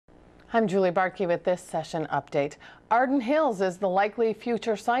I'm Julie Barkey with this session update. Arden Hills is the likely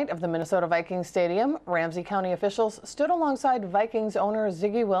future site of the Minnesota Vikings Stadium. Ramsey County officials stood alongside Vikings owner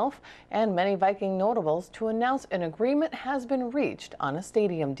Zygi and many Viking notables to announce an agreement has been reached on a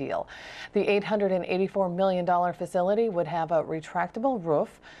stadium deal. The $884 million facility would have a retractable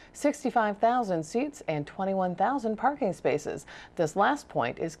roof, 65,000 seats, and 21,000 parking spaces. This last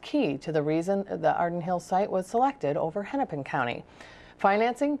point is key to the reason the Arden Hills site was selected over Hennepin County.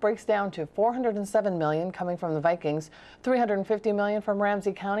 Financing breaks down to $407 million coming from the Vikings, $350 million from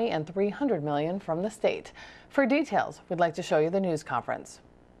Ramsey County, and $300 million from the state. For details, we'd like to show you the news conference.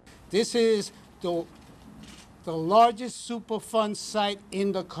 This is the largest Superfund site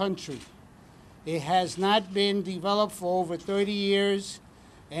in the country. It has not been developed for over 30 years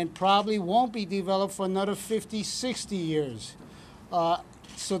and probably won't be developed for another 50, 60 years.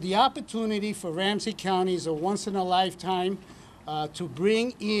 So the opportunity for Ramsey County is a once in a lifetime to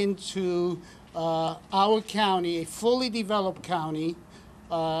bring into our county, a fully developed county,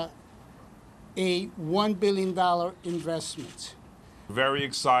 a $1 billion investment. Very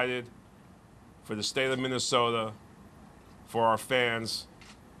excited for the state of Minnesota, for our fans,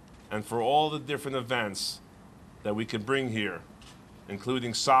 and for all the different events that we can bring here,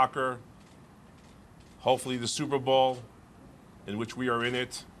 including soccer, hopefully the Super Bowl, in which we are in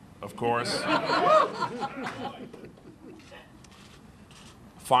it, of course.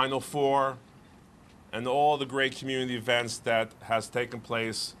 Final Four, and all the great community events that has taken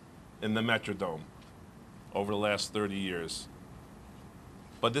place in the Metrodome over the last 30 years.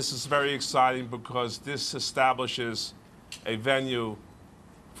 But this is very exciting because this establishes a venue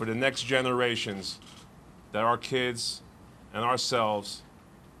for the next generations that our kids and ourselves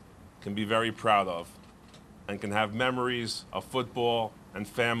can be very proud of and can have memories of football and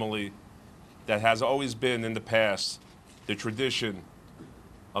family that has always been in the past the tradition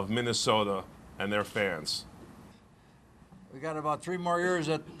of Minnesota and their fans. We got about 3 more years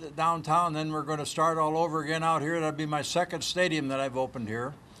at downtown, then we're going to start all over again out here. That'll be my second stadium that I've opened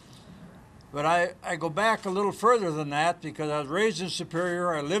here. But I go back a little further than that because I was raised in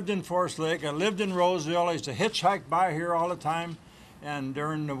Superior, I lived in Forest Lake, I lived in Roseville, I used to hitchhike by here all the time. And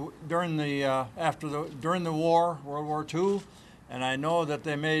during the war, World War II, and I know that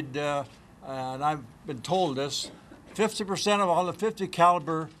they made, and I've been told this, 50% of all the 50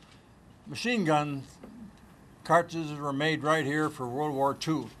 caliber machine gun cartridges were made right here for World War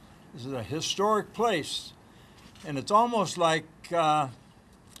II. This is a historic place, and it's almost like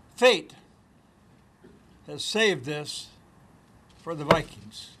fate has saved this for the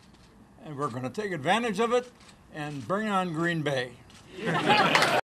Vikings. And we're going to take advantage of it and bring on Green Bay.